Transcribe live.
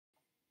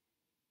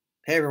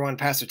Hey everyone,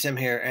 Pastor Tim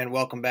here, and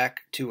welcome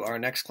back to our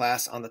next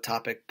class on the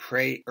topic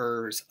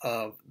Pray-ers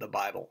of the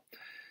Bible.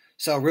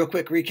 So, real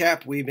quick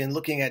recap, we've been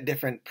looking at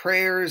different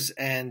prayers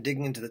and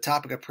digging into the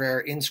topic of prayer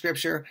in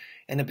Scripture,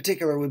 and in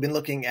particular, we've been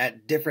looking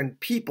at different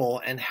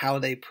people and how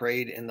they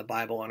prayed in the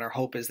Bible, and our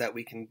hope is that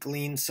we can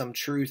glean some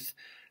truth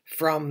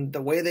from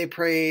the way they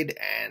prayed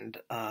and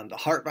the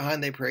heart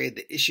behind they prayed,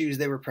 the issues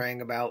they were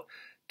praying about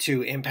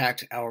to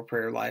impact our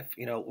prayer life.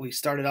 We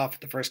started off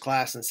at the first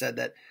class and said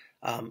that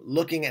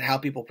looking at how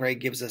people pray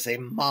gives us a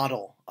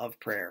model of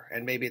prayer.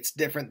 And maybe it's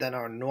different than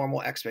our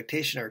normal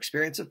expectation or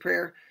experience of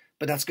prayer,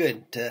 but that's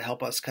good to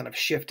help us kind of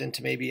shift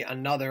into maybe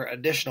another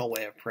additional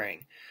way of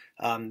praying.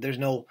 There's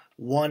no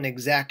one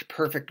exact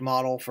perfect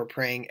model for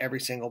praying every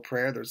single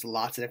prayer. There's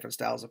lots of different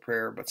styles of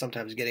prayer, but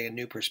sometimes getting a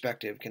new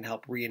perspective can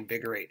help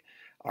reinvigorate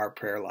our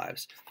prayer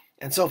lives.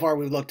 And so far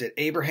we've looked at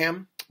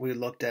Abraham, we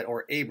looked at,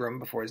 or Abram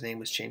before his name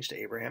was changed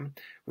to Abraham.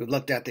 We've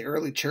looked at the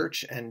early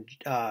church and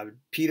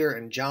Peter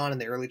and John in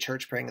the early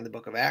church praying in the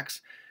book of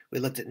Acts. We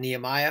looked at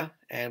Nehemiah,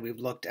 and we've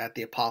looked at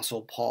the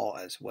Apostle Paul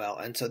as well.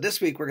 And so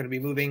this week we're going to be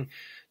moving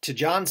to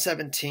John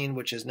 17,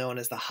 which is known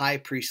as the high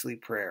priestly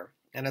prayer.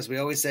 And as we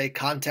always say,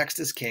 context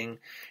is king.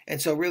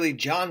 And so really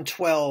John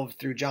 12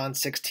 through John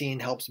 16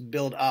 helps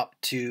build up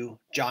to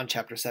John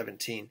chapter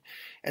 17.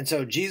 And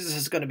so Jesus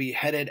is going to be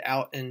headed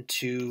out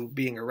into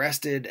being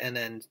arrested and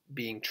then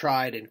being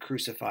tried and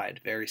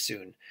crucified very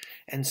soon.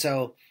 And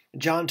so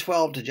John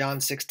 12 to John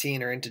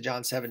 16 or into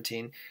John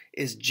 17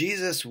 is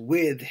Jesus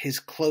with his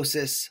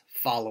closest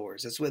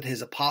followers. It's with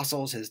his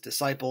apostles, his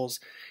disciples.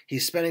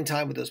 He's spending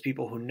time with those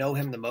people who know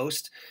him the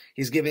most.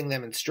 He's giving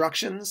them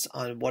instructions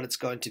on what it's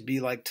going to be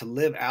like to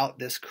live out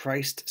this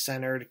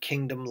Christ-centered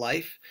kingdom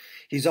life.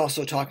 He's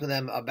also talking to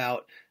them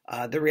about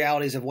the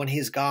realities of when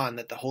he's gone,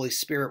 that the Holy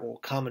Spirit will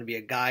come and be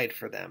a guide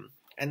for them.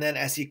 And then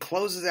as he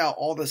closes out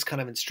all this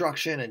kind of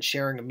instruction and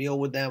sharing a meal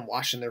with them,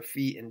 washing their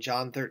feet in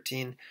John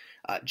 13,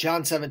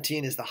 John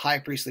 17 is the high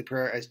priestly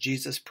prayer as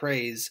Jesus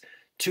prays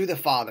to the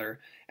Father.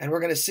 And we're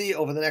going to see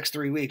over the next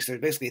 3 weeks, there's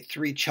basically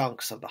 3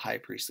 chunks of the high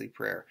priestly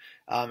prayer.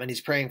 And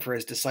he's praying for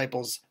his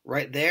disciples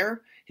right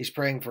there. He's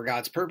praying for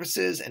God's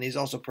purposes, and he's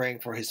also praying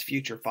for his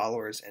future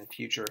followers and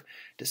future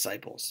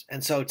disciples.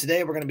 And so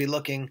today we're going to be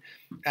looking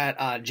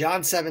at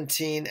John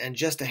 17 and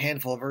just a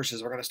handful of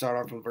verses. We're going to start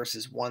off with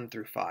verses 1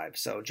 through 5.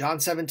 So John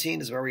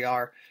 17 is where we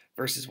are,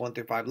 verses 1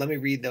 through 5. Let me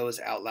read those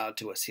out loud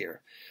to us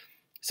here.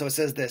 So it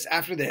says this,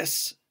 let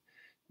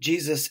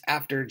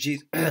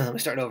me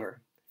start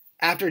over.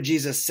 After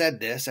Jesus said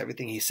this,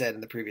 everything he said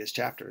in the previous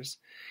chapters,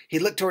 he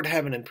looked toward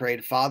heaven and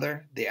prayed,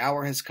 Father, the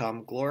hour has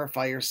come,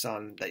 glorify your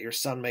Son, that your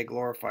Son may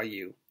glorify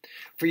you.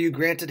 For you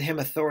granted him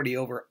authority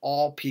over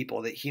all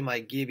people, that he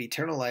might give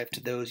eternal life to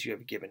those you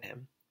have given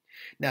him.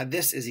 Now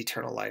this is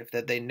eternal life,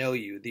 that they know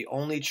you, the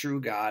only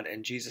true God,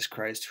 and Jesus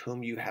Christ,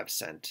 whom you have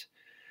sent.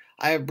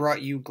 I have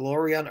brought you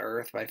glory on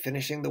earth by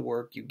finishing the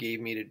work you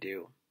gave me to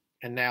do.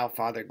 And now,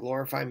 Father,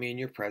 glorify me in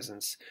your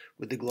presence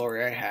with the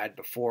glory I had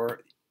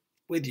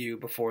with you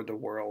before the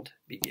world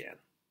began.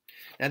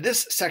 Now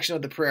this section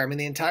of the prayer,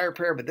 the entire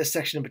prayer, but this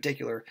section in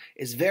particular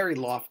is very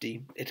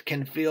lofty. It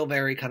can feel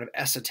very kind of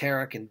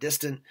esoteric and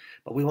distant,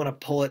 but we want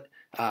to pull it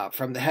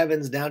from the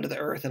heavens down to the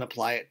earth and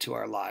apply it to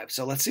our lives.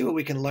 So let's see what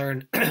we can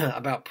learn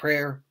about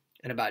prayer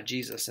and about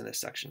Jesus in this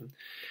section.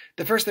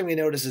 The first thing we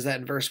notice is that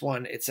in verse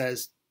 1, it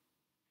says,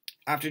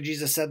 after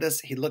Jesus said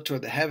this, he looked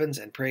toward the heavens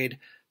and prayed,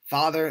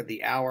 Father,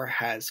 the hour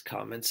has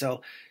come. And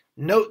so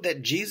note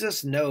that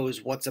Jesus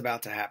knows what's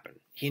about to happen.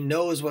 He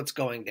knows what's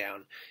going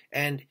down.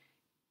 And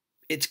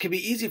it can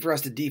be easy for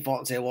us to default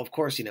and say, well, of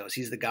course he knows.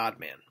 He's the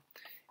God-man.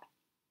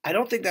 I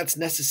don't think that's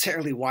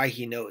necessarily why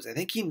he knows. I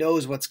think he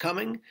knows what's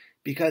coming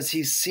because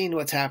he's seen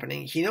what's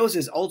happening. He knows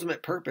his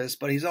ultimate purpose,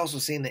 but he's also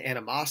seen the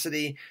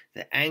animosity,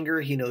 the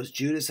anger. He knows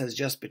Judas has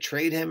just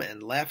betrayed him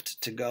and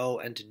left to go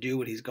and to do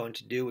what he's going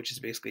to do, which is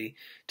basically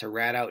to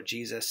rat out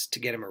Jesus to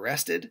get him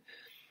arrested.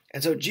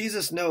 And so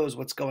Jesus knows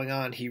what's going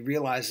on. He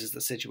realizes the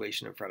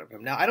situation in front of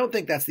him. Now, I don't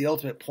think that's the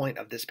ultimate point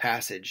of this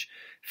passage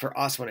for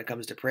us when it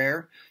comes to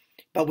prayer,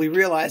 but we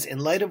realize in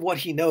light of what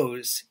he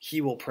knows, he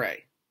will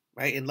pray,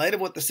 right? In light of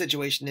what the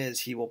situation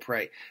is, he will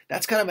pray.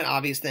 That's kind of an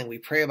obvious thing. We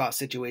pray about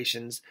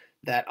situations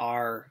that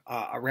are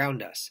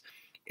around us.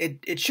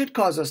 It should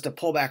cause us to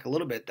pull back a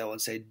little bit, though,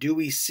 and say, do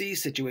we see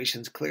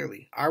situations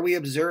clearly? Are we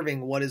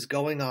observing what is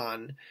going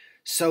on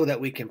so that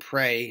we can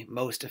pray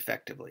most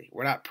effectively?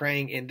 We're not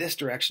praying in this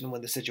direction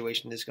when the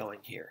situation is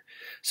going here.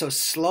 So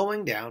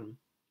slowing down,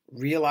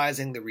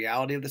 realizing the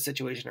reality of the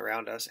situation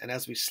around us, and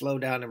as we slow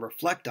down and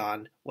reflect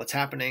on what's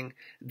happening,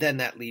 then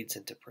that leads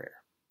into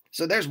prayer.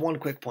 So there's one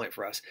quick point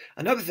for us.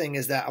 Another thing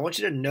is that I want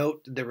you to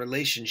note the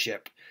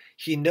relationship.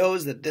 He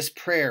knows that this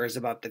prayer is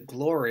about the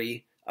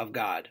glory of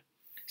God.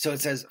 So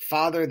it says,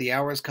 Father, the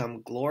hour has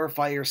come,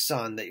 glorify your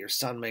Son, that your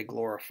Son may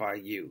glorify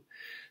you.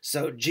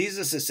 So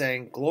Jesus is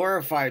saying,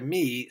 glorify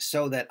me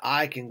so that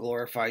I can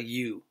glorify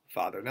you,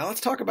 Father. Now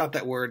let's talk about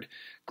that word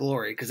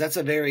glory, because that's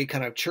a very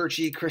kind of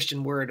churchy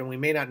Christian word, and we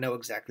may not know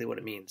exactly what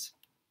it means.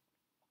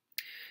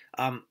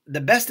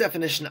 The best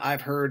definition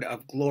I've heard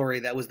of glory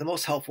that was the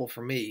most helpful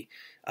for me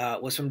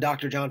was from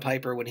Dr. John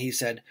Piper when he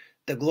said,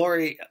 "The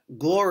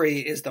glory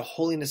is the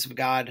holiness of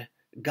God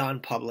gone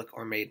public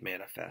or made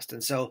manifest."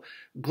 And so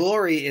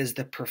glory is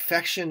the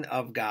perfection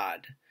of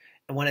God.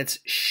 And when it's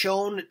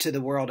shown to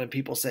the world and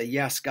people say,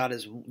 yes, God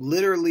is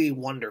literally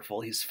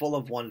wonderful, he's full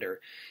of wonder,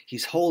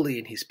 he's holy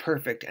and he's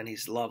perfect and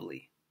he's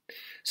lovely.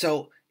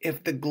 So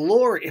if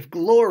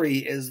glory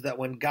is that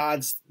when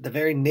the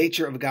very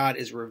nature of God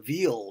is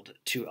revealed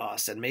to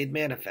us and made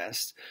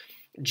manifest,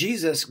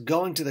 Jesus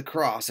going to the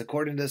cross,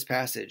 according to this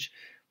passage,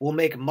 will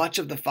make much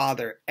of the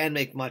Father and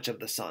make much of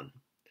the Son.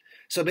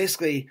 So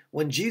basically,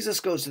 when Jesus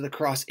goes to the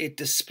cross, it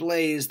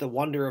displays the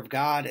wonder of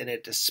God and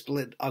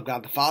of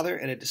God the Father,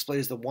 and it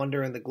displays the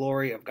wonder and the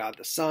glory of God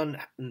the Son,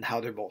 and how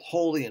they're both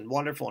holy and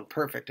wonderful and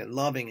perfect and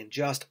loving and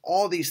just.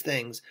 All these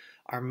things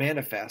are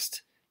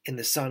manifest in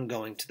the Son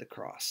going to the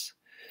cross.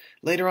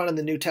 Later on in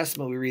the New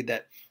Testament, we read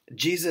that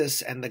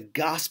Jesus and the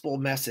gospel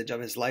message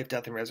of his life,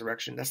 death, and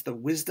resurrection, that's the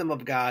wisdom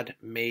of God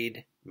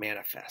made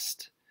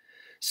manifest.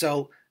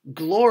 So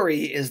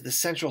glory is the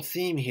central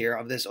theme here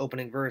of this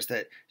opening verse,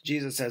 that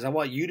Jesus says, I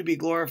want you to be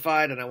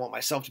glorified and I want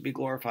myself to be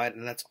glorified,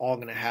 and that's all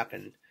going to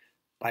happen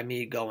by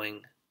me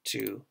going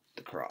to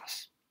the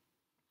cross.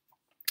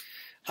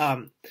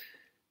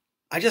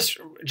 I just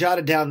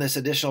jotted down this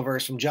additional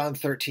verse from John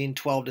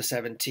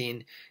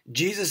 13:12-17.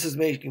 Jesus is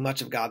making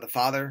much of God the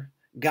Father.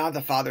 God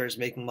the Father is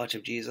making much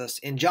of Jesus.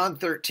 In John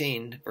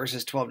 13,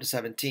 verses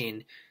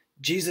 12-17,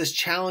 Jesus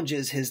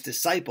challenges his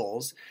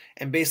disciples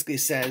and basically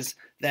says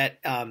that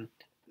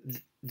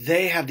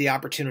they have the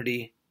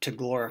opportunity to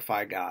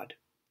glorify God.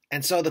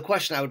 And so the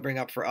question I would bring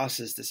up for us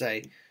is to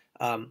say,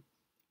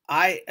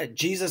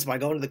 Jesus, by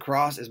going to the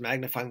cross, is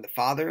magnifying the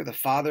Father. The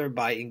Father,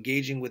 by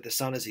engaging with the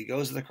Son as he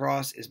goes to the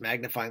cross, is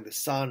magnifying the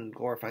Son and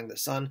glorifying the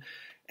Son.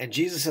 And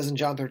Jesus says in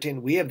John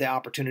 13, we have the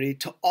opportunity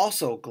to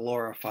also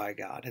glorify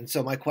God. And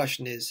so my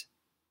question is,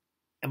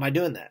 am I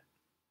doing that?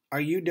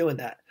 Are you doing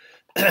that?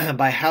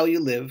 By how you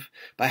live,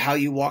 by how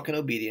you walk in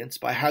obedience,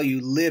 by how you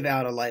live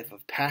out a life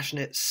of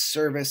passionate,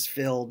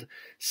 service-filled,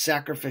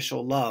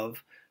 sacrificial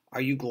love,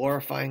 are you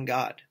glorifying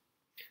God?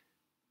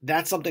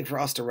 That's something for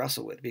us to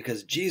wrestle with,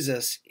 because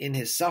Jesus, in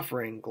his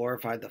suffering,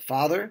 glorified the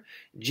Father.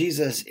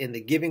 Jesus, in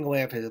the giving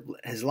away of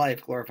his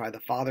life, glorified the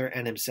Father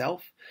and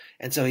himself.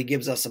 And so he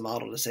gives us a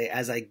model to say,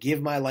 as I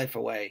give my life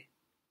away,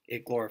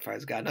 it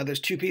glorifies God. Now, there's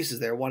two pieces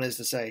there. One is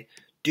to say,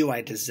 do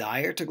I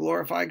desire to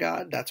glorify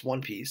God? That's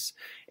one piece.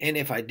 And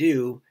if I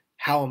do,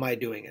 how am I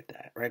doing at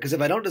that, right? Because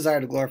if I don't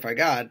desire to glorify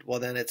God, well,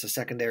 then it's a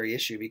secondary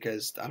issue,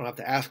 because I don't have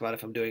to ask about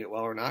if I'm doing it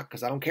well or not,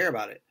 because I don't care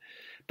about it.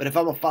 But if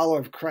I'm a follower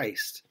of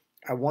Christ,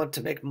 I want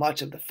to make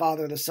much of the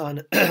Father, the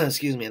Son, and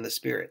the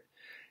Spirit.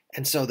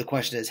 And so the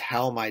question is,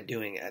 how am I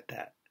doing at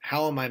that?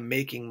 How am I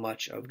making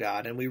much of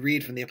God? And we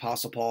read from the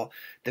Apostle Paul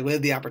that we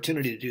have the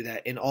opportunity to do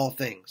that in all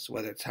things,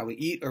 whether it's how we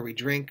eat or we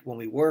drink, when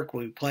we work,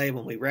 when we play,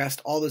 when we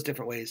rest, all those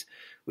different ways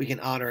we can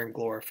honor and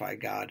glorify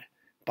God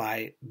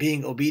by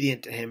being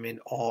obedient to him in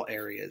all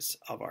areas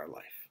of our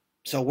life.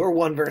 So we're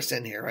one verse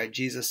in here, right?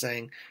 Jesus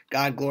saying,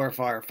 God,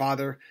 glorify our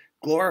Father,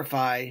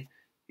 glorify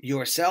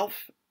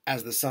yourself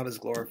as the Son is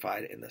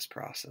glorified in this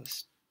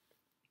process.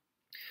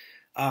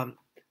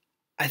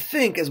 I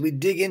think as we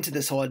dig into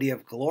this whole idea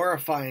of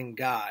glorifying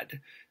God,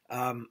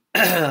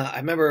 I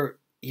remember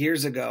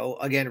years ago,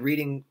 again,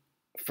 reading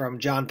from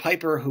John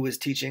Piper, who was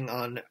teaching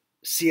on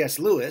C.S.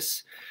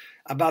 Lewis,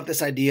 about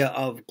this idea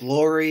of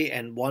glory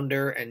and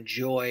wonder and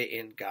joy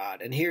in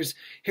God. And here's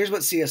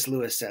what C.S.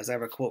 Lewis says. I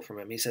have a quote from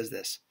him. He says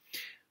this: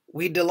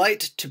 "We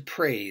delight to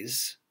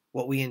praise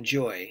what we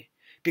enjoy,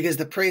 because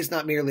the praise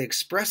not merely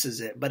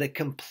expresses it, but it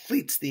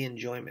completes the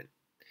enjoyment.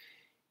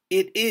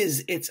 It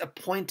is its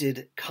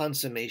appointed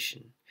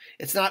consummation.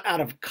 It's not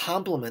out of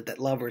compliment that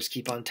lovers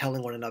keep on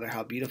telling one another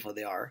how beautiful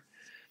they are.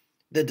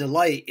 The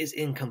delight is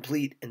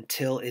incomplete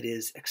until it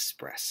is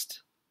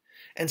expressed."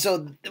 And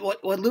so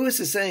what Lewis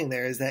is saying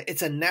there is that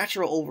it's a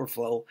natural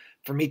overflow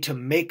for me to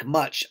make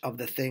much of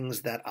the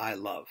things that I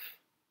love,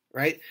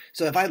 right?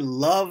 So if I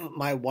love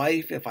my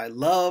wife, if I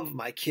love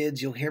my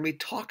kids, you'll hear me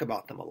talk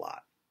about them a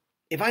lot.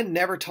 If I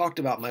never talked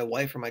about my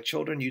wife or my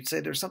children, you'd say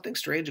there's something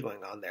strange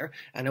going on there,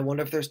 and I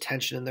wonder if there's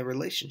tension in the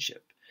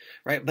relationship,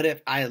 right? But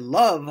if I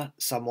love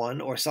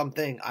someone or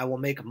something, I will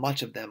make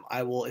much of them.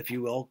 I will, if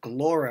you will,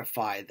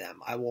 glorify them.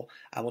 I will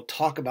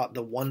talk about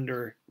the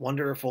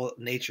wonderful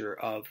nature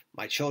of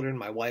my children,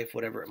 my wife,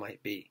 whatever it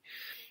might be.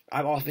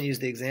 I've often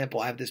used the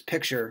example. I have this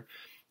picture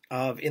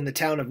of, in the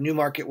town of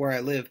Newmarket where I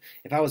live,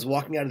 if I was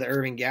walking out of the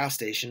Irving gas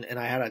station and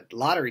I had a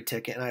lottery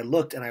ticket and I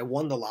looked and I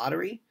won the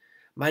lottery,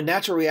 my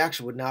natural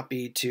reaction would not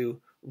be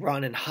to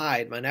run and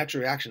hide. My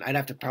natural reaction, I'd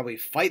have to probably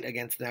fight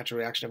against the natural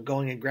reaction of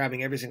going and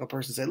grabbing every single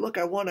person and say, look,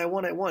 I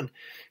won.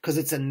 Because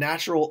it's a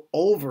natural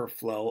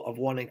overflow of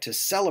wanting to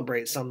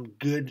celebrate some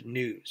good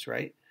news,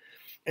 right?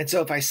 And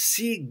so if I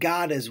see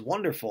God as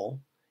wonderful,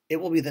 it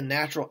will be the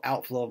natural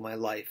outflow of my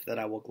life that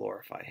I will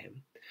glorify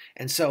him.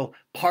 And so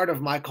part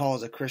of my call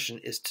as a Christian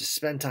is to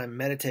spend time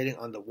meditating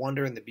on the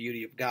wonder and the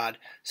beauty of God,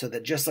 so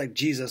that just like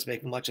Jesus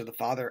making much of the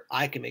Father,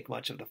 I can make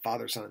much of the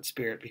Father, Son, and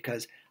Spirit,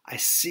 because I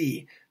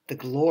see the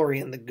glory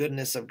and the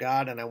goodness of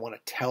God, and I want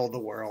to tell the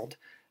world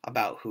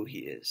about who he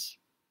is.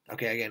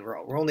 Okay, again,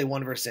 we're only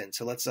one verse in,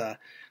 so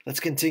let's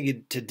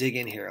continue to dig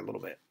in here a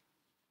little bit.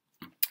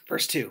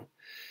 Verse 2.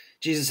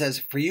 Jesus says,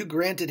 "For you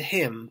granted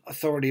him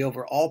authority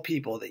over all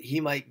people, that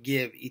he might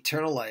give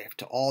eternal life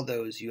to all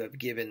those you have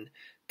given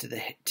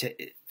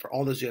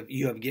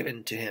you have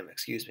given to him."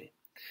 Excuse me.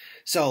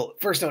 So,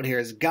 first note here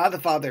is God the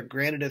Father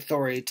granted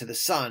authority to the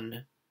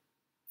Son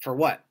for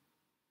what?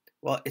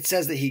 Well, it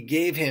says that he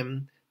gave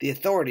him the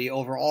authority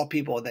over all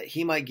people, that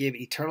he might give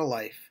eternal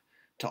life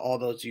to all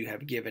those you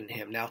have given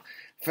him. Now,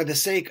 for the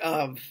sake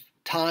of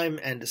time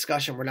and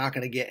discussion, we're not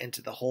going to get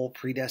into the whole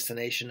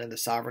predestination and the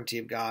sovereignty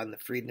of God and the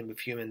freedom of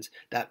humans,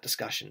 that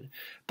discussion.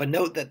 But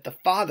note that the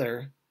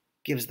Father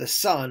gives the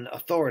Son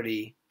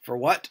authority for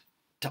what?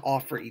 To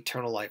offer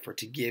eternal life, or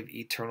to give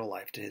eternal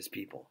life to his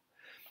people.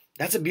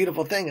 That's a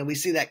beautiful thing, and we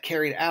see that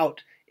carried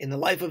out in the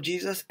life of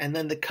Jesus. And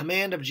then the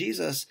command of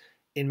Jesus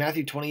in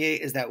Matthew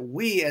 28 is that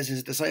we as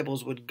his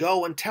disciples would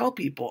go and tell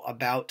people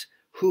about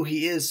who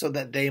he is, so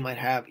that they might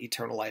have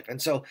eternal life.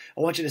 And so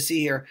I want you to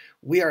see here,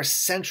 we are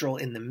central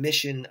in the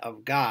mission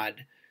of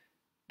God,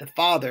 the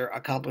Father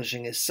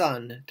accomplishing his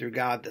Son through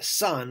God the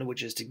Son,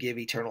 which is to give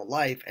eternal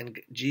life,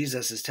 and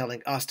Jesus is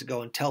telling us to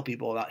go and tell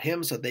people about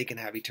him so they can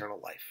have eternal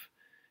life.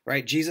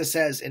 Right? Jesus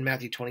says in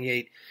Matthew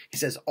 28, he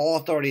says, "All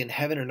authority in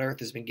heaven and earth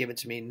has been given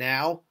to me.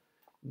 Now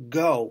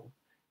go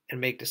and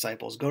make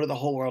disciples. Go to the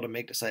whole world and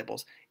make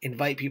disciples.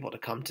 Invite people to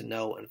come to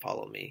know and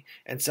follow me."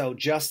 And so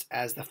just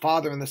as the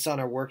Father and the Son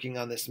are working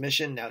on this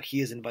mission, now he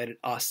has invited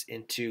us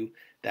into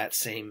that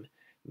same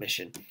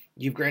mission.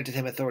 You've granted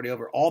him authority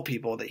over all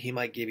people, that he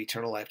might give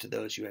eternal life to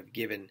those you have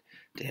given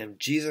to him.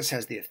 Jesus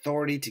has the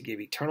authority to give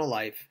eternal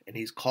life, and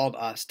he's called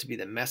us to be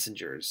the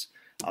messengers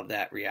of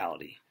that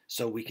reality,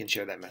 so we can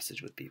share that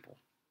message with people.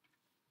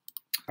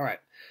 All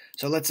right,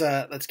 so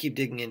let's keep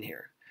digging in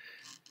here.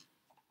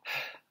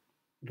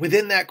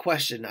 Within that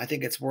question, I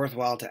think it's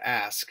worthwhile to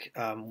ask,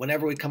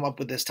 whenever we come up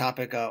with this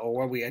topic, or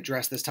where we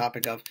address this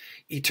topic of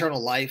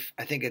eternal life,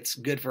 I think it's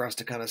good for us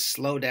to kind of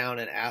slow down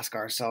and ask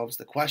ourselves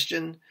the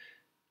question,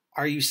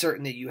 are you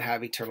certain that you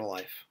have eternal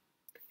life?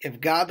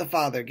 If God the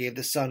Father gave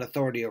the Son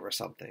authority over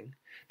something,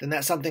 then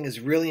that something is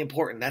really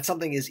important. That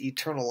something is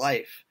eternal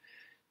life.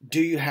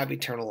 Do you have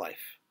eternal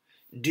life?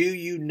 Do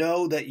you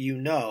know that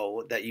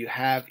you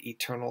have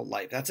eternal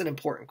life? That's an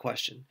important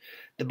question.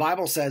 The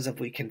Bible says if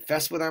we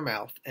confess with our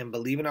mouth and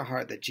believe in our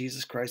heart that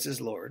Jesus Christ is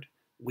Lord,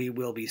 we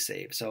will be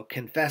saved. So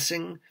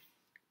confessing,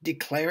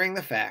 declaring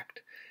the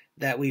fact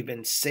that we've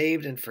been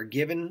saved and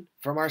forgiven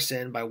from our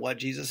sin by what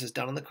Jesus has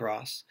done on the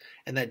cross,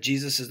 and that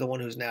Jesus is the one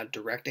who's now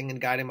directing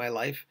and guiding my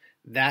life,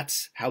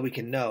 that's how we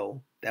can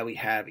know that we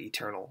have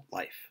eternal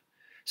life.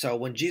 So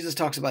when Jesus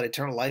talks about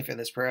eternal life in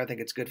this prayer, I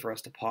think it's good for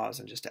us to pause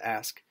and just to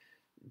ask,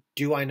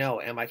 do I know,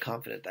 am I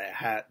confident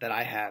that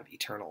I have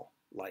eternal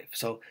life?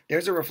 So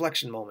there's a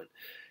reflection moment.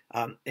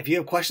 If you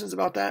have questions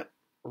about that,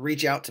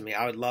 reach out to me.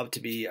 I would love to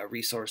be a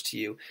resource to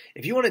you.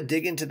 If you want to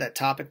dig into that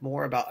topic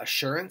more about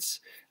assurance,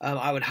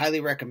 I would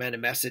highly recommend a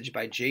message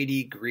by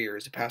J.D. Greer,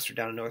 a pastor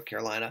down in North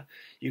Carolina.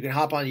 You can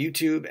hop on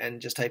YouTube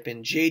and just type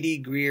in J.D.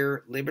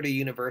 Greer, Liberty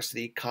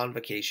University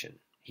Convocation.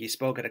 He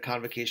spoke at a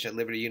convocation at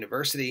Liberty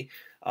University,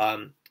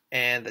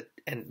 and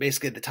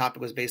basically the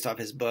topic was based off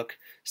his book,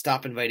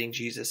 Stop Inviting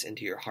Jesus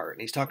into Your Heart.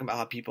 And he's talking about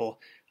how people,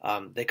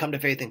 they come to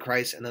faith in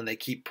Christ and then they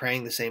keep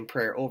praying the same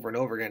prayer over and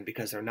over again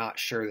because they're not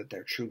sure that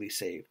they're truly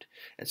saved.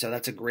 And so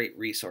that's a great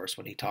resource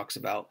when he talks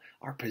about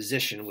our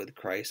position with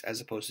Christ,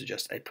 as opposed to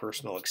just a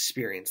personal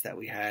experience that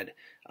we had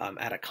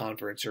at a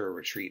conference or a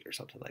retreat or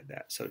something like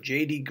that. So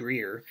J.D.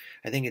 Greer,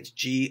 I think it's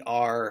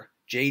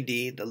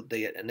G-R-J-D,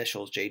 the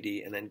initials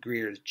J.D., and then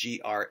Greer is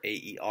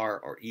G-R-A-E-R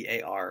or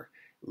E-A-R,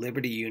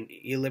 Liberty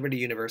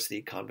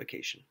University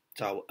Convocation.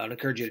 So I'd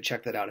encourage you to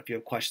check that out if you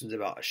have questions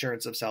about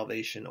assurance of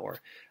salvation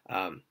or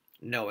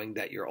knowing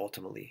that you're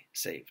ultimately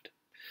saved.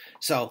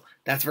 So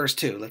that's verse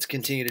 2. Let's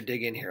continue to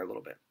dig in here a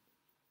little bit.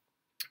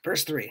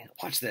 Verse 3,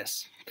 watch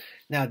this.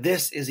 Now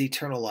this is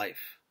eternal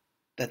life,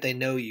 that they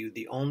know you,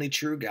 the only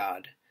true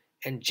God,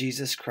 and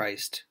Jesus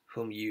Christ,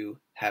 whom you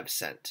have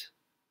sent.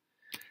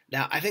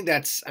 Now I think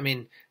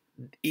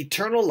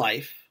eternal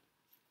life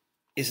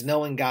is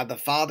knowing God the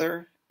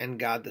Father and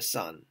God the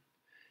Son.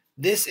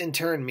 This in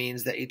turn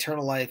means that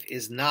eternal life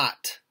is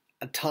not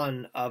a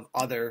ton of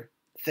other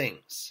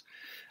things.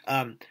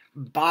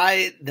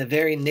 By the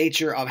very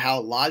nature of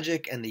how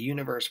logic and the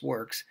universe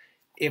works,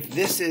 if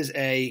this is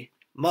a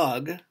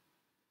mug,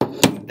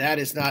 that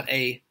is not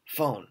a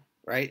phone,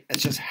 right?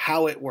 That's just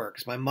how it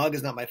works. My mug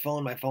is not my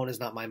phone is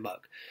not my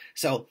mug.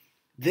 So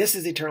this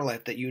is eternal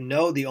life, that you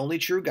know the only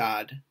true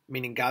God,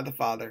 meaning God the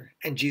Father,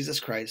 and Jesus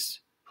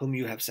Christ, whom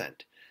you have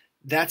sent.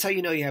 That's how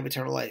you know you have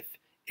eternal life.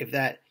 If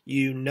that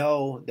you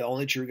know the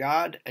only true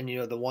God and you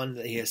know the one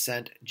that he has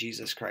sent,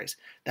 Jesus Christ.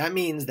 That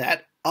means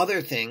that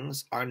other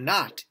things are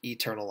not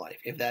eternal life.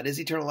 If that is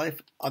eternal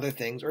life, other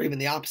things, or even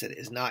the opposite,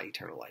 is not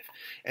eternal life.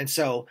 And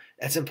so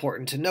it's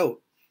important to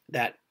note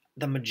that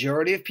the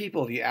majority of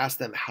people, if you ask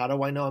them, how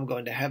do I know I'm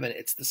going to heaven?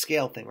 It's the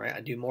scale thing, right?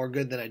 I do more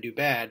good than I do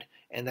bad,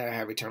 and then I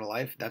have eternal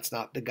life. That's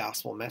not the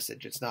gospel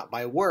message. It's not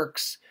by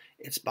works.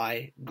 It's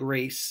by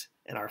grace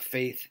and our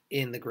faith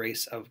in the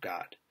grace of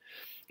God.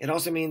 It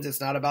also means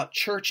it's not about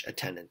church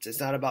attendance. It's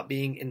not about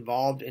being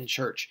involved in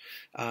church.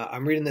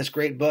 I'm reading this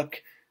great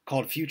book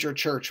called Future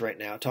Church right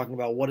now, talking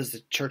about what does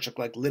the church look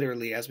like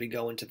literally as we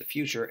go into the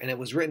future. And it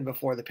was written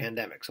before the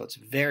pandemic, so it's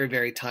very,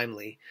 very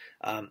timely.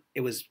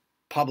 It was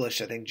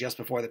published, I think, just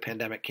before the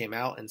pandemic came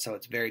out, and so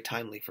it's very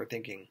timely for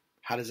thinking,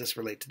 how does this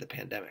relate to the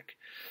pandemic?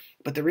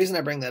 But the reason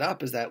I bring that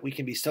up is that we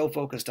can be so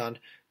focused on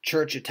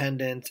church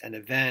attendance and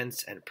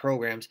events and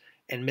programs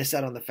and miss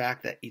out on the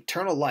fact that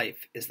eternal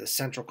life is the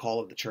central call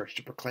of the church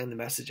to proclaim the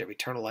message of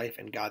eternal life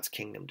and God's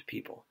kingdom to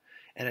people.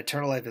 And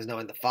eternal life is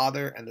knowing the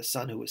Father and the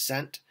Son who was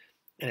sent.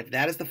 And if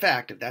that is the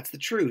fact, if that's the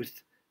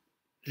truth,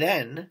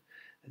 then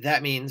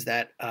that means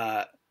that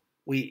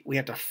we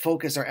have to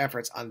focus our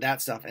efforts on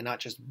that stuff and not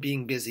just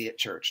being busy at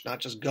church, not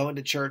just going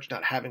to church,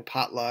 not having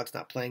potlucks,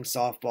 not playing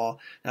softball,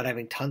 not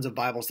having tons of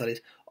Bible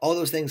studies. All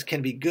those things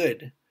can be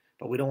good,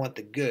 but we don't want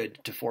the good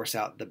to force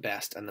out the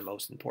best and the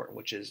most important,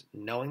 which is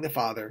knowing the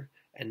Father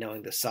and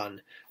knowing the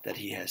Son that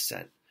he has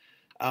sent.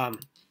 I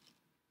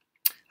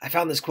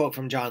found this quote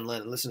from John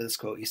Lennon. Listen to this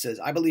quote. He says,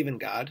 "I believe in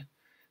God,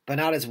 but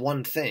not as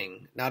one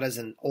thing, not as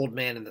an old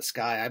man in the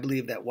sky. I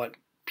believe that what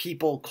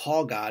people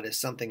call God is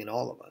something in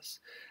all of us.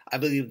 I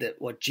believe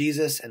that what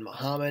Jesus and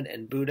Muhammad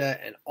and Buddha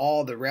and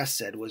all the rest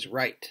said was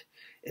right.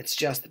 It's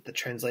just that the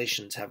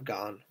translations have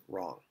gone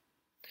wrong."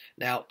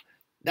 Now,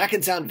 that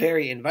can sound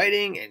very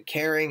inviting and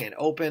caring and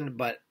open,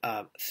 but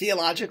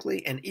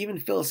theologically and even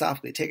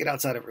philosophically, take it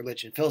outside of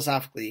religion,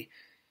 philosophically,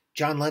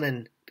 John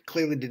Lennon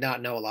clearly did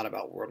not know a lot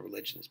about world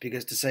religions,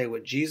 because to say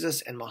what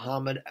Jesus and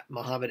Muhammad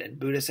and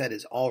Buddha said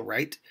is all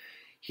right,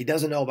 he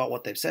doesn't know about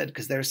what they've said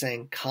because they're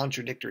saying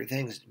contradictory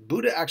things.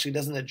 Buddha actually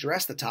doesn't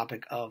address the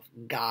topic of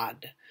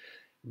God.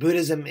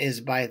 Buddhism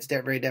is, by its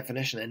very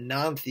definition, a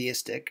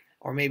non-theistic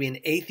or maybe an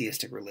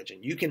atheistic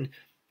religion. You can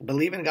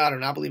believe in God or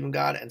not believe in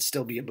God and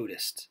still be a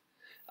Buddhist.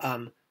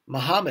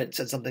 Muhammad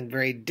said something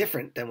very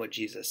different than what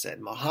Jesus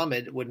said.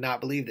 Muhammad would not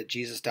believe that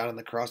Jesus died on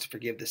the cross to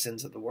forgive the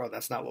sins of the world.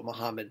 That's not what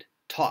Muhammad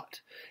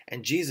taught.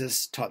 And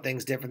Jesus taught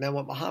things different than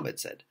what Muhammad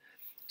said.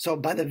 So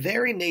by the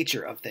very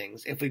nature of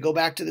things, if we go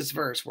back to this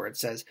verse where it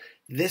says,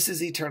 this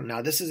is eternal,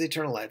 now this is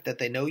eternal life, that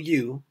they know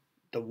you,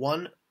 the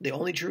one, the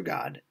only true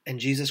God, and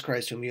Jesus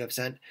Christ whom you have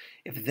sent,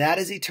 if that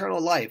is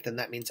eternal life, then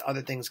that means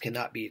other things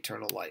cannot be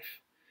eternal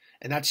life.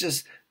 And that's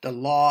just the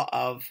law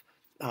of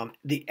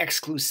the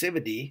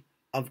exclusivity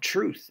of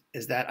truth,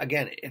 is that,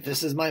 again, if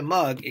this is my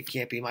mug, it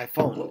can't be my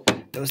phone.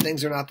 Those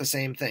things are not the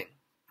same thing.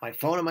 My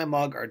phone and my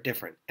mug are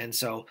different. And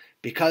so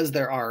because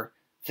there are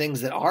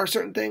things that are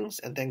certain things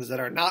and things that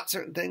are not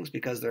certain things,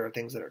 because there are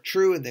things that are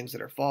true and things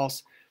that are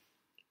false,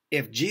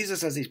 if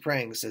Jesus, as he's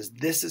praying, says,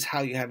 this is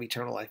how you have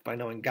eternal life, by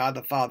knowing God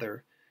the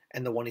Father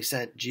and the one he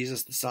sent,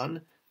 Jesus the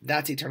Son,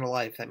 that's eternal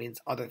life. That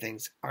means other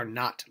things are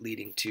not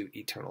leading to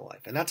eternal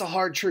life. And that's a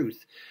hard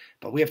truth,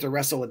 but we have to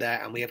wrestle with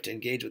that, and we have to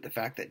engage with the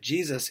fact that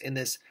Jesus, in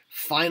this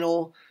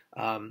final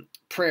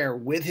prayer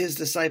with his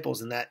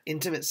disciples in that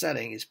intimate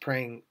setting, is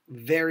praying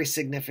very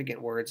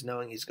significant words,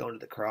 knowing he's going to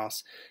the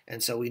cross,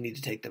 and so we need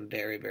to take them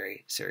very,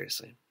 very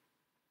seriously.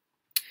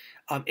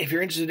 If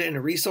you're interested in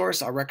a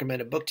resource, I'll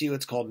recommend a book to you.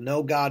 It's called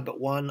No God But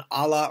One,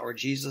 Allah or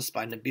Jesus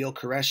by Nabil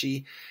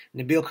Qureshi.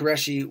 Nabil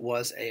Qureshi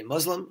was a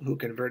Muslim who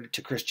converted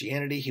to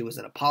Christianity. He was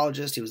an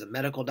apologist. He was a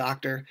medical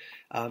doctor,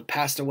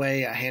 passed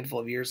away a handful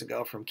of years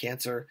ago from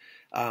cancer.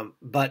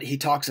 But he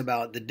talks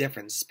about the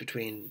differences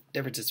between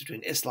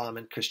Islam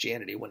and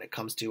Christianity when it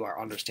comes to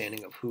our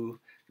understanding of who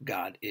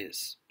God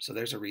is. So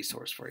there's a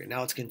resource for you.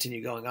 Now let's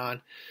continue going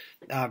on.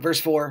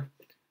 Verse 4,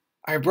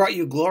 I brought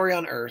you glory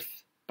on earth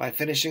by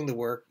finishing the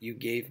work you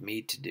gave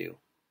me to do.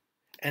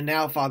 And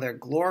now, Father,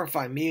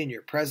 glorify me in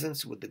your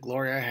presence with the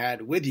glory I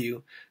had with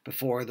you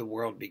before the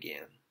world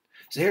began.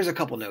 So here's a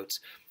couple notes.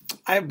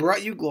 I have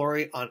brought you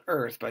glory on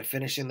earth by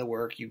finishing the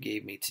work you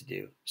gave me to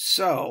do.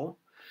 So,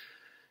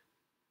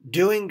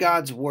 doing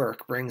God's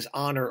work brings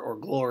honor or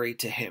glory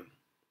to him.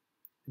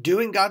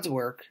 Doing God's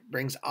work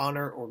brings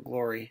honor or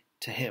glory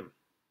to him.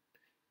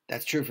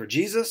 That's true for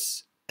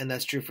Jesus, and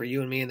that's true for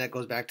you and me, and that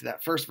goes back to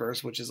that first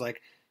verse, which is like,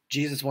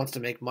 Jesus wants to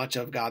make much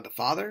of God the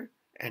Father,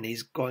 and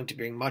he's going to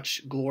bring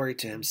much glory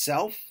to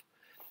himself.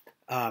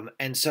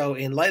 And so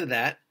in light of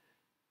that,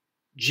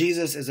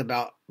 Jesus is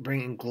about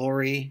bringing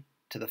glory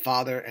to the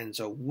Father, and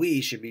so we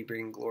should be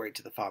bringing glory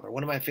to the Father.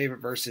 One of my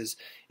favorite verses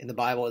in the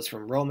Bible is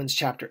from Romans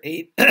chapter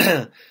 8,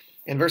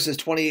 in verses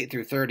 28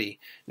 through 30.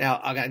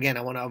 Now, again,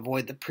 I want to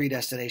avoid the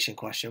predestination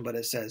question, but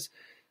it says,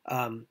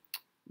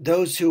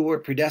 those who were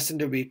predestined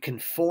to be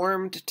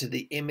conformed to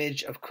the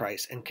image of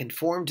Christ. And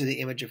conformed to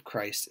the image of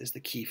Christ is the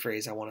key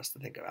phrase I want us to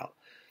think about.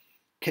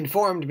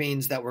 Conformed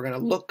means that we're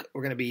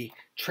going to be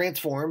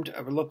transformed,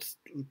 or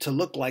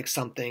look like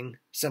something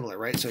similar,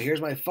 right? So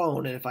here's my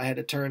phone, and if I had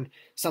to turn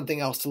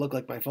something else to look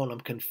like my phone, I'm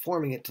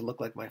conforming it to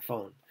look like my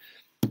phone.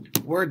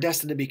 We're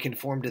destined to be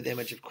conformed to the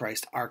image of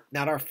Christ,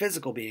 not our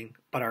physical being,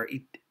 but our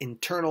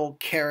internal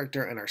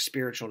character and our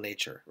spiritual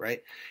nature,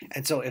 right?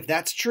 And so if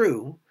that's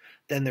true,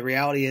 then the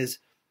reality is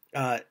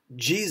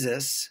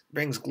Jesus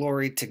brings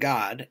glory to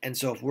God. And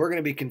so if we're going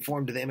to be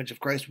conformed to the image of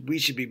Christ, we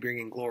should be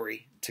bringing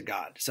glory to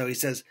God. So he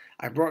says,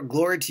 I brought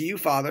glory to you,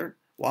 Father,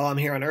 while I'm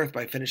here on earth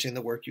by finishing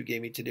the work you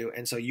gave me to do.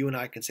 And so you and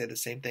I can say the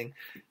same thing.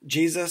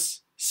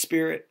 Jesus,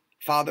 Spirit,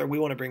 Father, we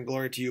want to bring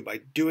glory to you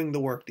by doing the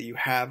work that you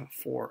have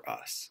for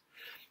us.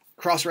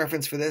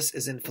 Cross-reference for this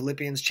is in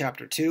Philippians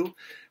chapter 2,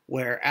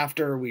 where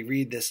after we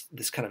read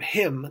this kind of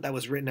hymn that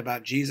was written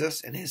about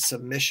Jesus and his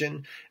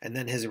submission and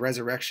then his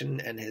resurrection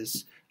and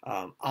his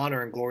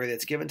honor and glory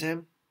that's given to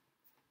him,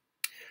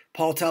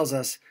 Paul tells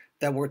us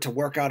that we're to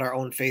work out our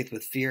own faith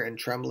with fear and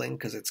trembling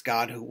because it's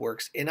God who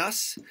works in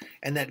us,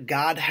 and that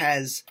God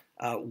has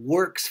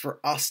works for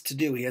us to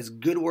do. He has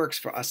good works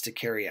for us to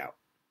carry out.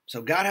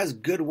 So God has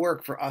good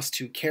work for us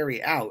to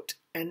carry out,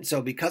 and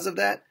so because of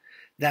that,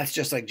 that's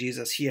just like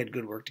Jesus. He had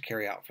good work to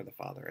carry out for the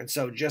Father. And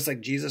so just like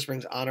Jesus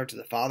brings honor to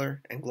the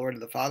Father and glory to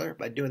the Father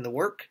by doing the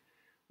work,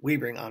 we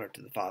bring honor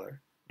to the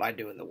Father by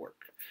doing the work.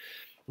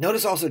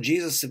 Notice also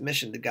Jesus'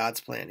 submission to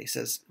God's plan. He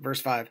says,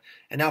 verse 5,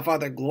 and now,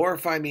 Father,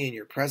 glorify me in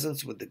your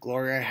presence with the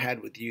glory I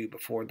had with you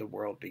before the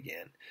world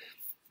began.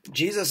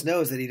 Jesus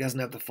knows that he doesn't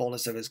have the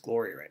fullness of his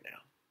glory right now.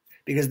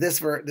 Because this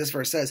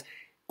verse says,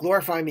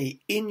 glorify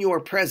me in your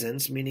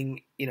presence,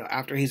 meaning,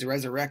 after he's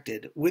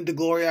resurrected, with the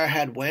glory I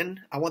had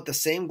when? I want the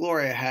same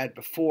glory I had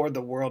before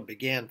the world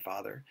began,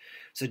 Father.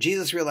 So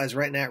Jesus realizes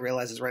right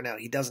now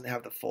he doesn't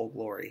have the full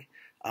glory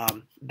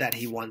that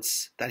he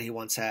once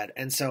had.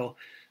 And so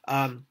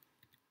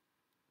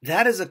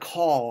that is a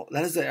call.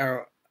 That is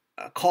a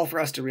call for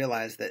us to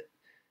realize that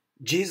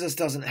Jesus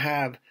doesn't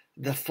have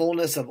the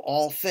fullness of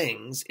all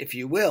things, if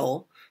you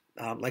will,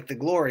 like the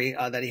glory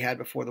that he had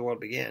before the world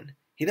began.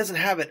 He doesn't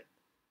have it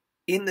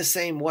in the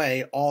same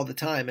way all the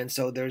time. And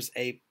so there's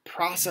a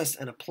process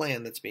and a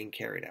plan that's being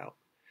carried out.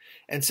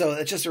 And so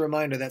it's just a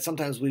reminder that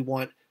sometimes we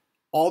want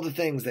all the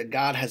things that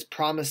God has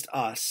promised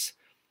us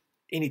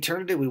in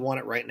eternity. We want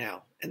it right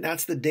now. And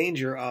that's the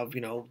danger of,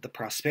 the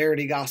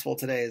prosperity gospel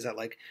today, is that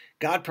like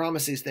God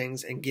promised these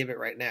things and give it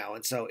right now.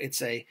 And so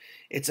it's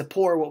a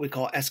poor, what we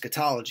call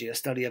eschatology, a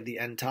study of the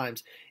end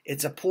times.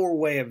 It's a poor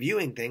way of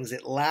viewing things.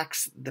 It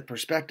lacks the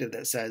perspective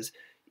that says,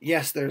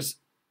 yes, there's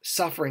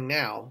suffering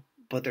now,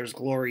 but there's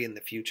glory in the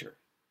future.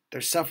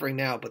 There's suffering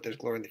now, but there's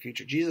glory in the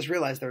future. Jesus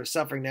realized there is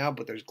suffering now,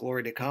 but there's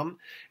glory to come.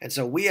 And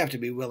so we have to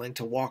be willing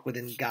to walk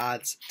within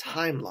God's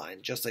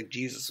timeline, just like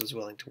Jesus was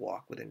willing to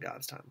walk within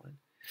God's timeline.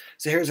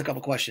 So here's a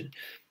couple questions.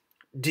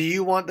 Do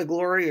you want the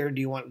glory, or do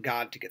you want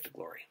God to get the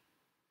glory?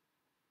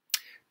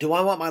 Do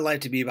I want my life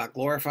to be about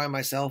glorifying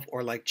myself,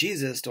 or like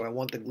Jesus, do I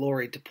want the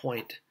glory to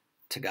point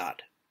to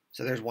God?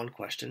 So there's one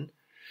question.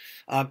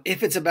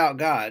 If it's about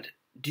God,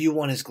 do you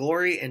want his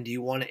glory, and do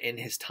you want it in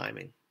his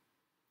timing?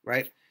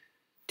 Right?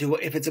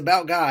 If it's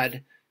about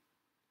God,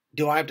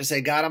 do I have to say,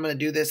 God, I'm going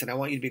to do this and I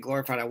want you to be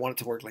glorified. I want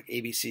it to work like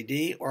A, B, C,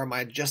 D. Or am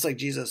I just like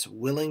Jesus,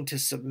 willing to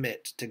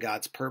submit to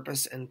God's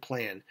purpose and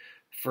plan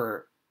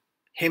for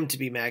him to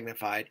be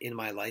magnified in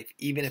my life,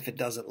 even if it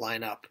doesn't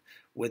line up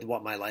with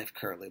what my life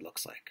currently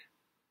looks like?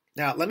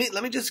 Now, let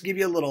me just give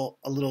you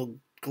a little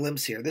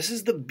glimpse here. This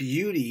is the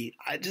beauty,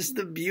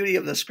 the beauty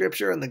of the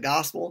scripture and the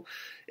gospel,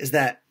 is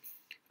that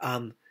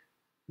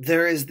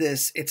there is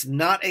this, it's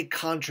not a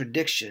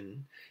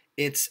contradiction.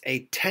 It's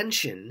a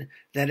tension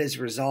that is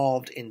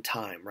resolved in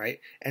time,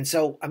 right? And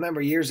so I remember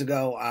years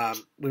ago,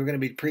 we were going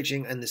to be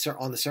preaching on the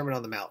Sermon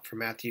on the Mount from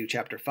Matthew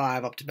chapter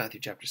 5 up to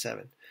Matthew chapter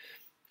 7.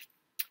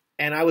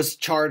 And I was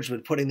charged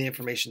with putting the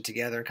information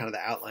together, kind of the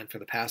outline for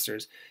the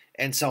pastors.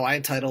 And so I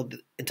entitled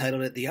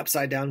it The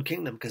Upside Down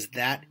Kingdom, because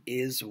that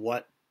is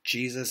what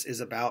Jesus is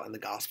about and the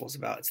gospel is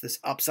about. It's this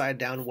upside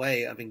down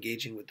way of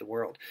engaging with the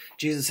world.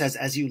 Jesus says,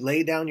 as you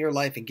lay down your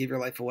life and give your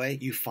life away,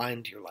 you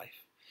find your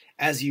life.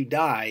 As you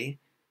die,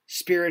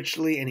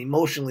 spiritually and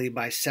emotionally,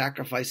 by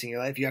sacrificing your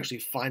life, you actually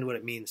find what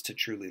it means to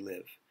truly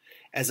live.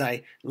 As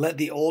I let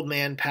the old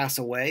man pass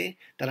away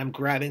that I'm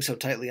grabbing so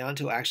tightly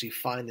onto, I actually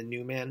find the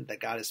new man that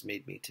God has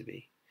made me to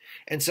be.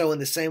 And so in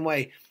the same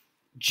way,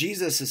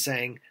 Jesus is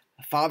saying,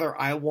 Father,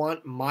 I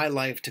want my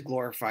life to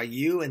glorify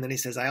you. And then he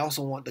says, I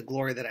also want the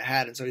glory that I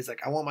had. And so he's like,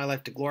 I want my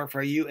life to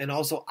glorify you. And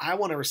also I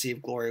want to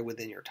receive glory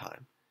within your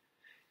time.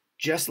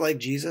 Just like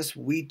Jesus,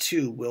 we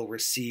too will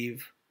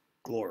receive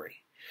glory.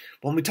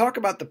 When we talk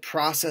about the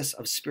process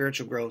of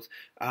spiritual growth,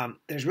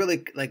 there's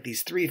really like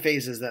these three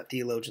phases that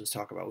theologians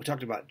talk about. We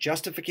talked about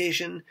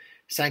justification,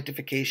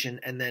 sanctification,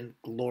 and then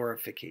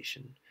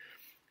glorification.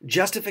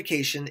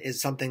 Justification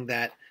is something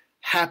that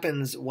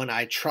happens when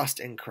I trust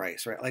in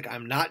Christ, right? Like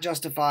I'm not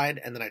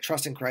justified and then I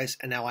trust in Christ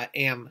and now I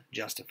am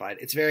justified.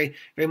 It's very,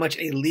 very much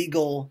a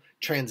legal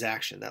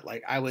transaction that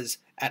like I was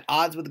at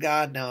odds with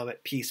God, now I'm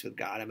at peace with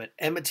God. I'm at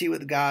enmity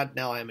with God,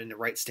 now I'm in the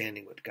right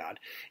standing with God.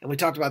 And we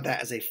talked about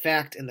that as a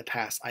fact in the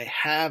past. I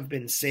have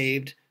been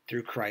saved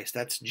through Christ.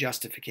 That's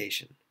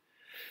justification.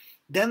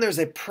 Then there's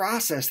a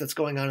process that's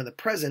going on in the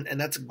present,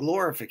 and that's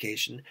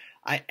glorification.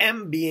 I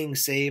am being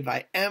saved.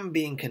 I am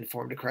being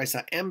conformed to Christ.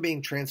 I am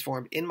being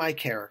transformed in my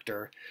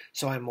character,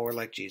 so I'm more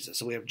like Jesus.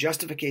 So we have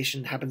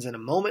justification happens in a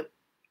moment.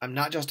 I'm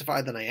not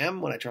justified than I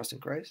am when I trust in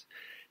Christ.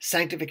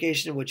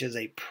 Sanctification, which is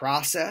a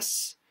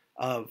process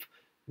of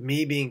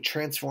me being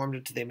transformed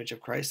into the image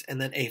of Christ. And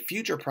then a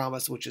future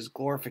promise, which is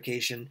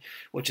glorification,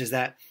 which is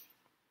that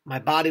my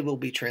body will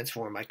be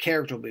transformed. My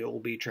character will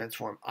be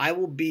transformed. I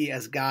will be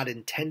as God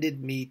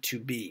intended me to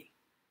be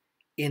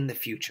in the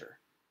future.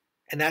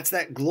 And that's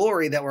that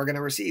glory that we're going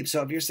to receive.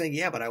 So if you're saying,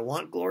 yeah, but I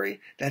want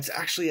glory, that's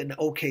actually an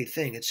okay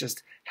thing. It's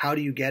just how do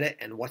you get it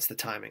and what's the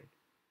timing?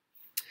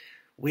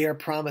 We are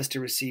promised to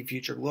receive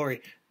future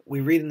glory.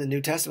 We read in the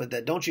New Testament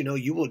that, don't you know,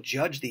 you will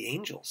judge the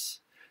angels.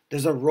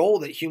 There's a role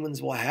that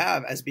humans will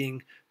have as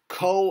being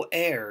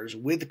co-heirs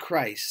with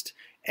Christ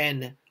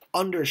and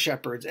under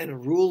shepherds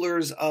and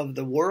rulers of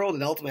the world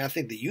and ultimately I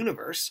think the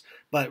universe,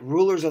 but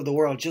rulers of the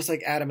world just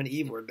like Adam and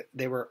Eve were.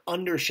 They were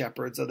under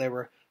shepherds, so they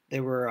were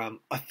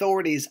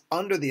authorities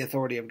under the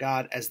authority of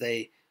God as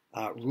they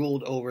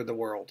ruled over the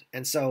world.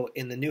 And so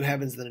in the new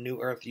heavens and the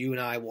new earth, you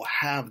and I will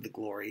have the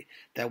glory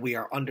that we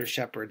are under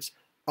shepherds,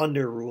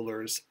 under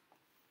rulers,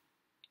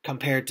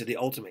 compared to the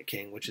ultimate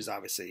king, which is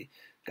obviously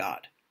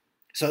God.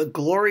 So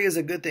glory is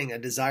a good thing. A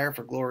desire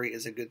for glory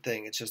is a good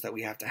thing. It's just that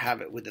we have to have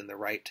it within the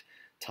right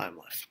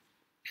timeline.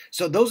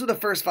 So those are the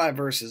first 5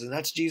 verses, and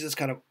that's Jesus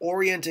kind of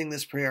orienting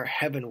this prayer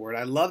heavenward.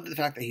 I love the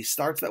fact that he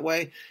starts that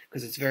way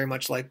because it's very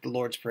much like the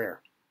Lord's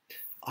Prayer.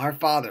 Our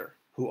Father,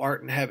 who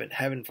art in heaven,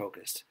 heaven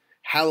focused,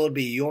 hallowed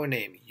be your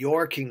name,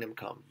 your kingdom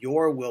come,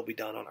 your will be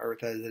done on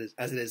earth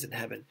as it is in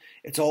heaven.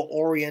 It's all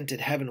oriented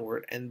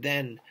heavenward, and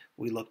then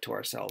we look to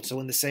ourselves. So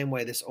in the same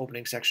way, this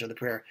opening section of the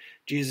prayer,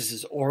 Jesus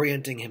is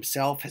orienting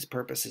himself, his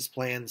purpose, his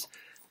plans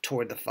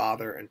toward the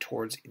Father and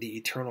towards the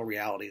eternal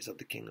realities of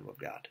the kingdom of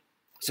God.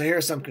 So here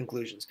are some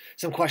conclusions,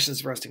 some questions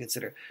for us to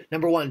consider.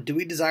 Number 1, do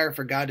we desire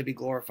for God to be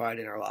glorified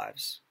in our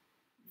lives?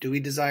 Do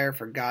we desire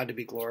for God to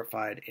be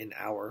glorified in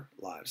our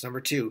lives? Number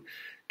 2,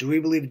 do we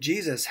believe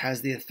Jesus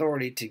has the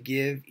authority to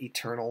give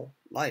eternal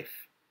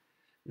life?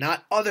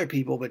 Not other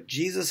people, but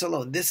Jesus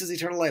alone. This is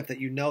eternal life, that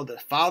you know the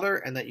Father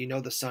and that you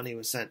know the Son he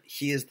was sent.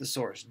 He is the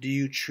source. Do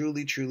you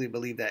truly, truly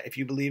believe that? If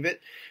you believe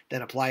it,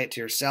 then apply it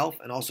to yourself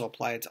and also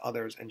apply it to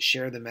others and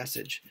share the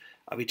message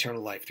of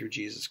eternal life through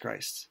Jesus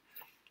Christ.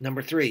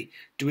 Number 3,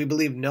 do we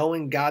believe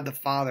knowing God the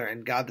Father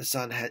and God the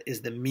Son is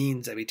the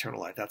means of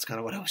eternal life? That's kind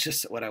of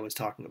what I was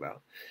talking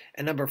about.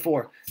 And number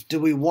 4, do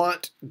we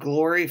want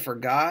glory for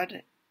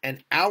God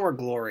and our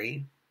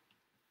glory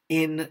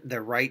in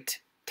the right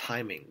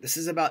timing? This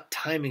is about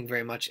timing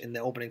very much in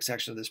the opening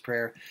section of this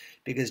prayer,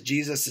 because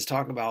Jesus is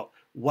talking about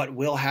what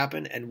will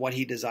happen and what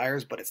he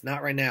desires, but it's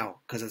not right now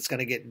because it's going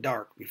to get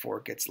dark before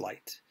it gets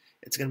light.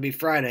 It's going to be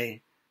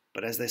Friday,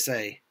 but as they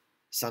say,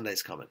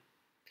 Sunday's coming.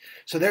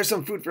 So there's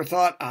some food for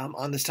thought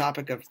on this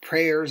topic of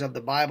prayers of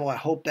the Bible. I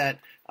hope that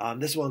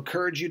this will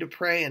encourage you to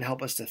pray and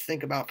help us to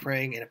think about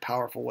praying in a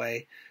powerful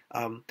way.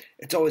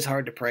 It's always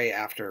hard to pray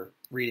after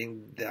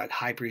reading the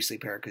high priestly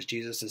prayer because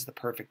Jesus is the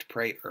perfect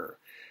prayer.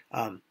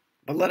 But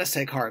let us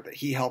take heart that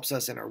he helps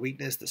us in our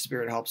weakness, the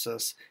Spirit helps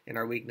us in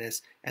our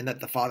weakness, and that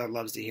the Father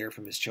loves to hear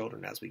from his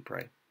children as we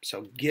pray.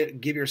 So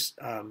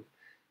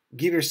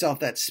give yourself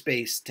that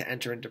space to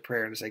enter into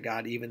prayer and to say,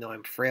 God, even though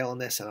I'm frail in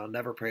this and I'll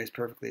never pray as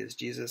perfectly as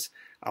Jesus,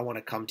 I want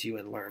to come to you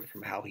and learn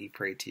from how he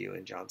prayed to you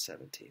in John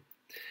 17.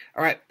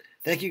 All right.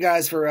 Thank you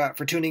guys for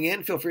tuning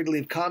in. Feel free to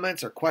leave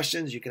comments or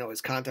questions. You can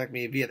always contact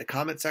me via the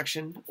comment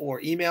section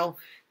or email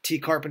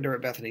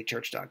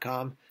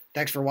tcarpenter@bethanychurch.com.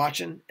 Thanks for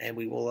watching, and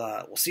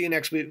we'll see you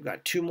next week. We've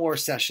got 2 more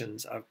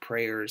sessions of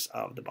prayers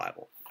of the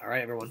Bible. All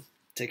right, everyone.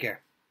 Take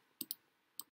care.